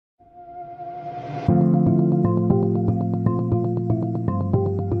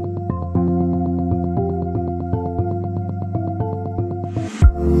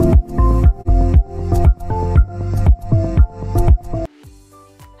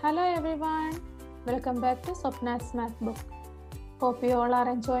Hello everyone, welcome back to Swapna's Math Book. Hope you all are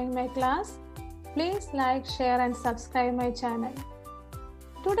enjoying my class. Please like, share and subscribe my channel.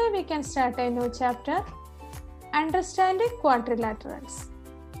 Today we can start a new chapter, Understanding Quadrilaterals.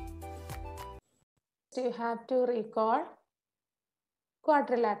 You have to recall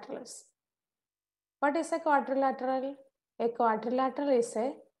quadrilaterals. What is a quadrilateral? A quadrilateral is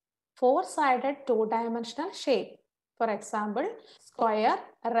a four-sided two-dimensional shape. For example, square,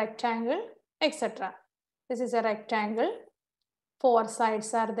 a rectangle, etc. This is a rectangle. Four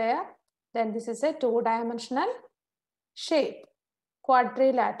sides are there. Then this is a two-dimensional shape.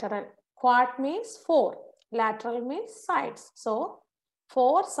 Quadrilateral. Quad means four. Lateral means sides. So,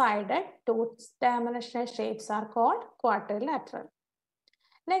 four-sided two-dimensional shapes are called quadrilateral.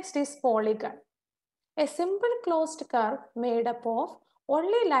 Next is polygon. A simple closed curve made up of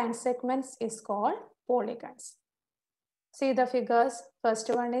only line segments is called polygons. See the figures. First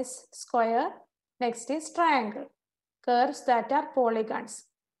one is square. Next is triangle. Curves that are polygons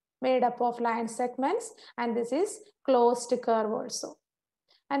made up of line segments, and this is closed curve also.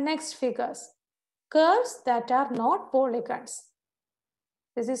 And next figures. Curves that are not polygons.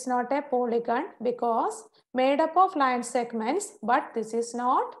 This is not a polygon because made up of line segments, but this is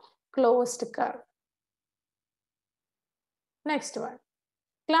not closed curve. Next one.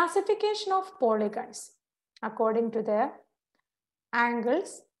 Classification of polygons. According to their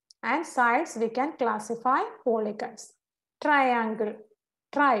angles and sides, we can classify polygons. Triangle.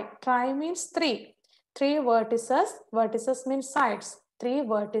 Tri means three. Three vertices. Vertices means sides. Three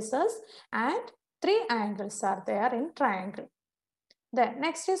vertices and three angles are there in triangle. Then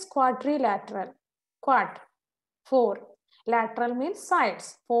next is quadrilateral. Quad. Four. Lateral means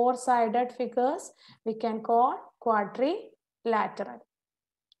sides. Four-sided figures we can call quadrilateral.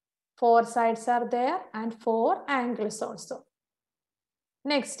 Four sides are there and four angles also.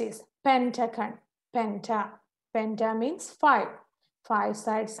 Next is pentagon. Penta means five. Five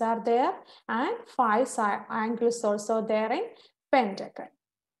sides are there and five angles also there in pentagon.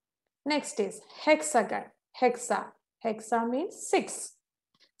 Next is hexagon. Hexa means six.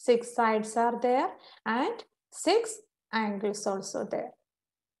 Six sides are there and six angles also there.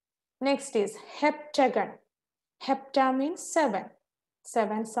 Next is heptagon. Hepta means seven.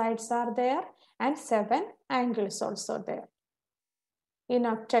 Seven sides are there and seven angles also there. In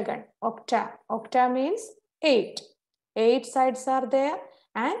octagon, octa means eight. Eight sides are there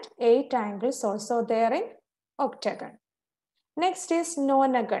and eight angles also there in octagon. Next is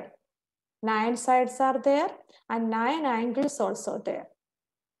nonagon. Nine sides are there and nine angles also there.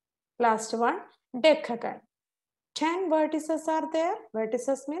 Last one, decagon. 10 vertices are there.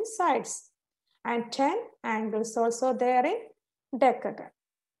 Vertices means sides. And 10 angles also there in decagon.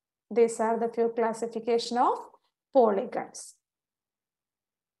 These are the few classification of polygons.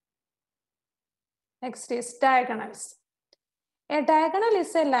 Next is diagonals. A diagonal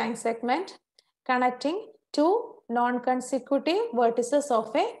is a line segment connecting two non-consecutive vertices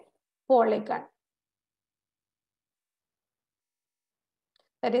of a polygon.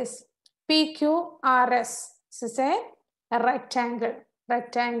 That is PQRS. This is a rectangle.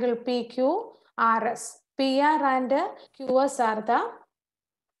 Rectangle PQRS. PR and QS are the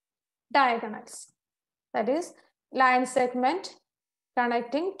diagonals. That is line segment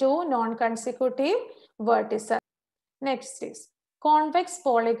connecting two non-consecutive vertices. Next is convex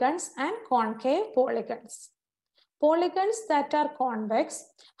polygons and concave polygons. Polygons that are convex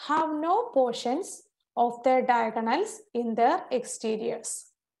have no portions of their diagonals in their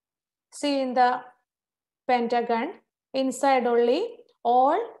exteriors. See in the pentagon, inside only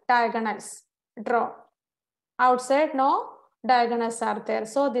all diagonals drawn. Outside no diagonals are there.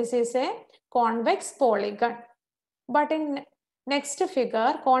 So this is a convex polygon. But in next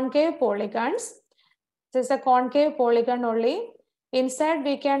figure, concave polygons, this is a concave polygon only. Inside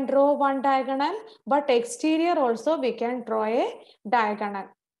we can draw one diagonal, but exterior also we can draw a diagonal.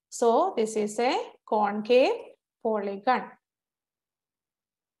 So this is a concave polygon.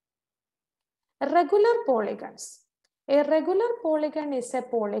 Regular polygons. A regular polygon is a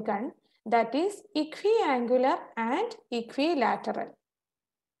polygon that is equiangular and equilateral.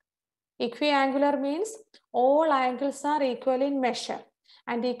 Equiangular means all angles are equal in measure,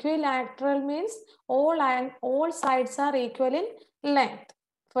 and equilateral means all sides are equal in length.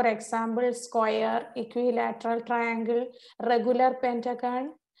 For example, square, equilateral triangle, regular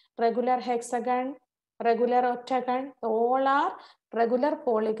pentagon, regular hexagon, regular octagon, all are regular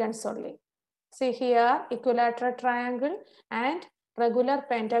polygons only. See here, equilateral triangle and regular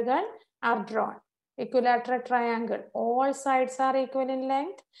pentagon are drawn. Equilateral triangle, all sides are equal in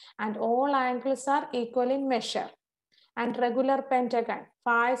length and all angles are equal in measure. And regular pentagon,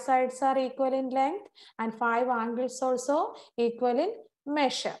 5 sides are equal in length and 5 angles also equal in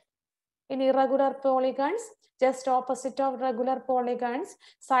measure. In irregular polygons, just opposite of regular polygons,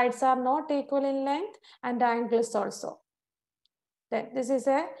 sides are not equal in length and angles also. Then this is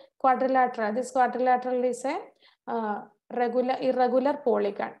a quadrilateral. This quadrilateral is a irregular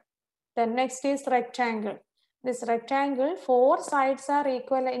polygon. Then next is rectangle. This rectangle, 4 sides are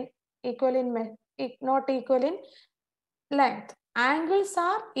not equal in length. Angles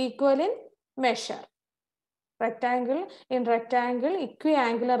are equal in measure. Rectangle, in rectangle,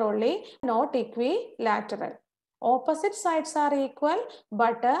 equiangular only, not equilateral. Opposite sides are equal,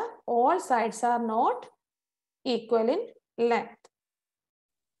 but all sides are not equal in length.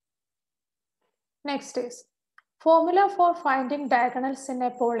 Next is formula for finding diagonals in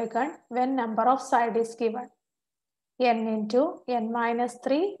a polygon when number of sides is given. N into n minus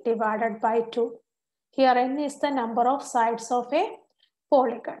 3 divided by 2. Here n is the number of sides of a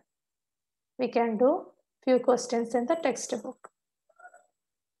polygon. We can do few questions in the textbook.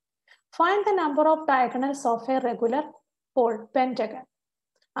 Find the number of diagonals of a regular pentagon.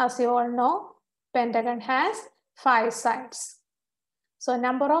 As you all know, pentagon has 5 sides. So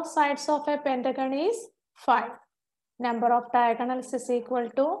number of sides of a pentagon is 5. Number of diagonals is equal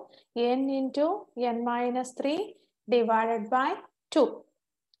to n into n minus 3 divided by 2.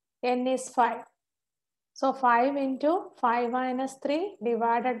 N is 5. So 5 into 5 minus 3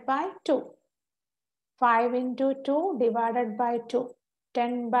 divided by 2. 5 into 2 divided by 2.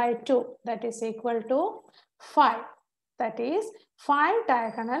 10 by 2, that is equal to 5. That is 5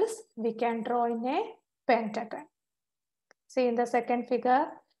 diagonals we can draw in a pentagon. See in the second figure,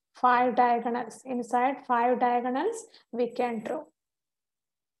 5 diagonals. Inside 5 diagonals we can draw.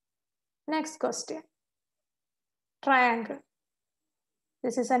 Next question. Triangle.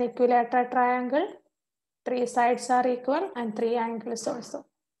 This is an equilateral triangle. 3 sides are equal and 3 angles also.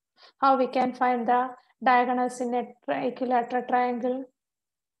 How we can find the diagonals in a equilateral triangle?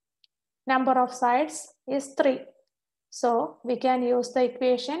 Number of sides is 3. So we can use the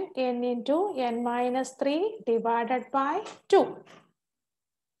equation n into n minus 3 divided by 2.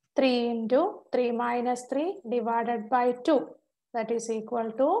 3 into 3 minus 3 divided by 2. That is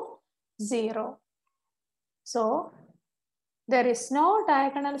equal to 0. So there is no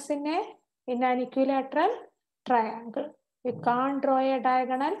diagonals in an equilateral triangle. We can't draw a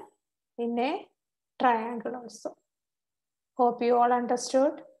diagonal in a triangle also. Hope you all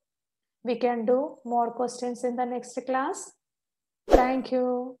understood. We can do more questions in the next class. Thank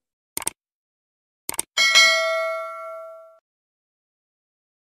you.